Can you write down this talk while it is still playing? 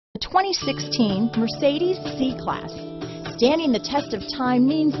2016 Mercedes C-Class. Standing the test of time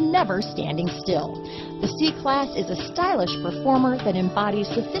means never standing still. The C-Class is a stylish performer that embodies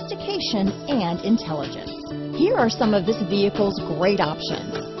sophistication and intelligence. Here are some of this vehicle's great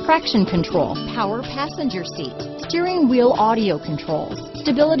options: traction control, power passenger seat, steering wheel audio controls,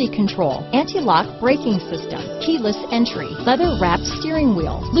 stability control, anti-lock braking system, keyless entry, leather-wrapped steering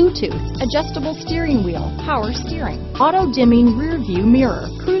wheel, Bluetooth, adjustable steering wheel, power steering, auto-dimming rear view mirror,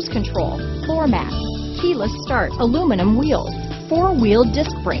 cruise control, floor mats, keyless start, aluminum wheels, four-wheel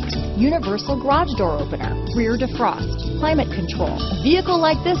disc brakes, universal garage door opener, rear defrost, climate control. A vehicle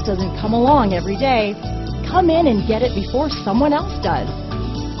like this doesn't come along every day. Come in and get it before someone else does.